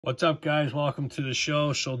What's up, guys? Welcome to the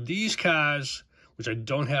show. So these cars, which I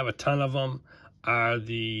don't have a ton of them, are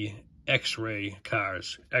the X-ray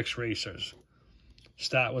cars, X-racers.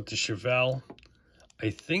 Start with the Chevelle. I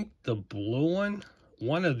think the blue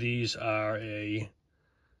one of these are a...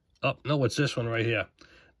 Oh, no, it's this one right here.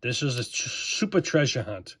 This is a super treasure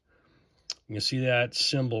hunt. You can see that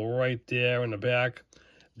symbol right there in the back.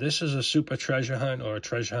 This is a super treasure hunt, or a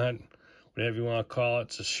treasure hunt, whatever you want to call it.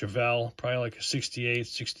 It's a Chevelle, probably like a 68,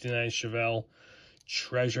 69 Chevelle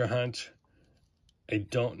treasure hunt. I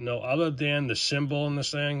don't know, other than the symbol in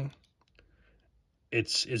this thing,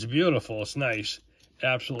 it's beautiful, it's nice,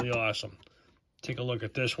 absolutely awesome. Take a look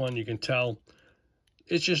at this one. You can tell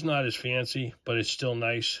it's just not as fancy, but it's still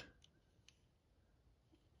nice.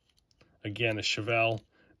 Again, a Chevelle,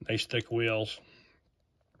 nice thick wheels.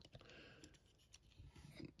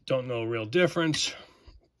 Don't know a real difference.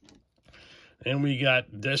 And we got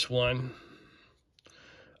this one.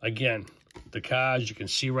 Again, the cars, you can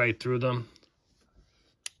see right through them.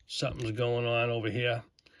 Something's going on over here.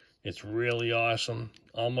 It's really awesome.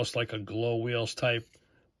 Almost like a glow wheels type,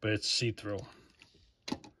 but it's see-through.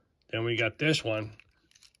 Then we got this one.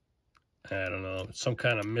 I don't know, some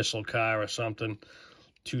kind of missile car or something.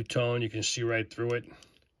 Two-tone, you can see right through it.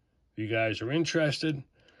 If you guys are interested,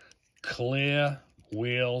 clear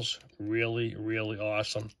wheels, really, really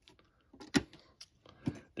awesome.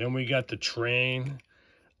 Then we got the train.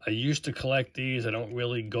 I used to collect these. I don't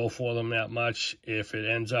really go for them that much. If it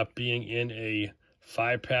ends up being in a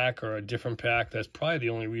 5-pack or a different pack, that's probably the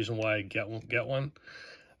only reason why I get one.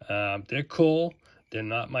 They're cool. They're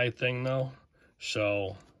not my thing, though.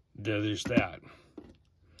 So there's that.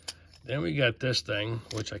 Then we got this thing,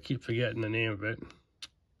 which I keep forgetting the name of it.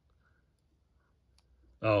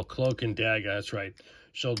 Oh, Cloak and Dagger, that's right.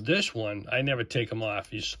 So this one, I never take them off.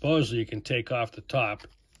 Supposedly you can take off the top.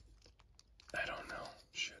 I don't know.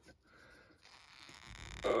 Shit.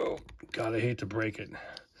 Oh, God, I hate to break it.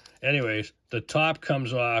 Anyways, the top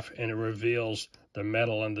comes off and it reveals the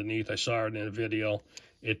metal underneath. I saw it in a video.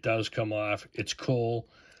 It does come off. It's cool.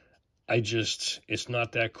 It's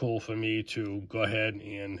not that cool for me to go ahead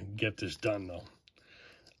and get this done, though.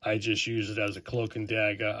 I just use it as a cloak and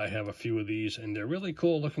dagger. I have a few of these, and they're really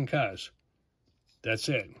cool looking cars. That's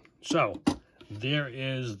it. So, there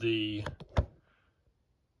is the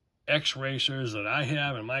X-racers that I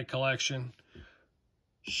have in my collection.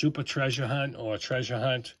 Super treasure hunt or treasure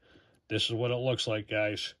hunt. This is what it looks like,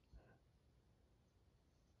 guys.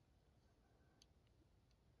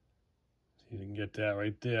 You can get that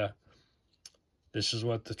right there. This is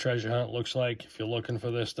what the treasure hunt looks like if you're looking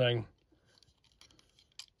for this thing.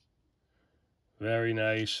 Very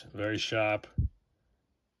nice, very sharp.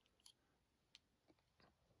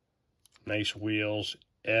 Nice wheels.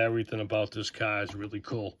 Everything about this car is really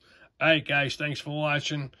cool. All right, guys, thanks for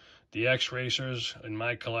watching the X-Racers in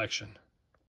my collection.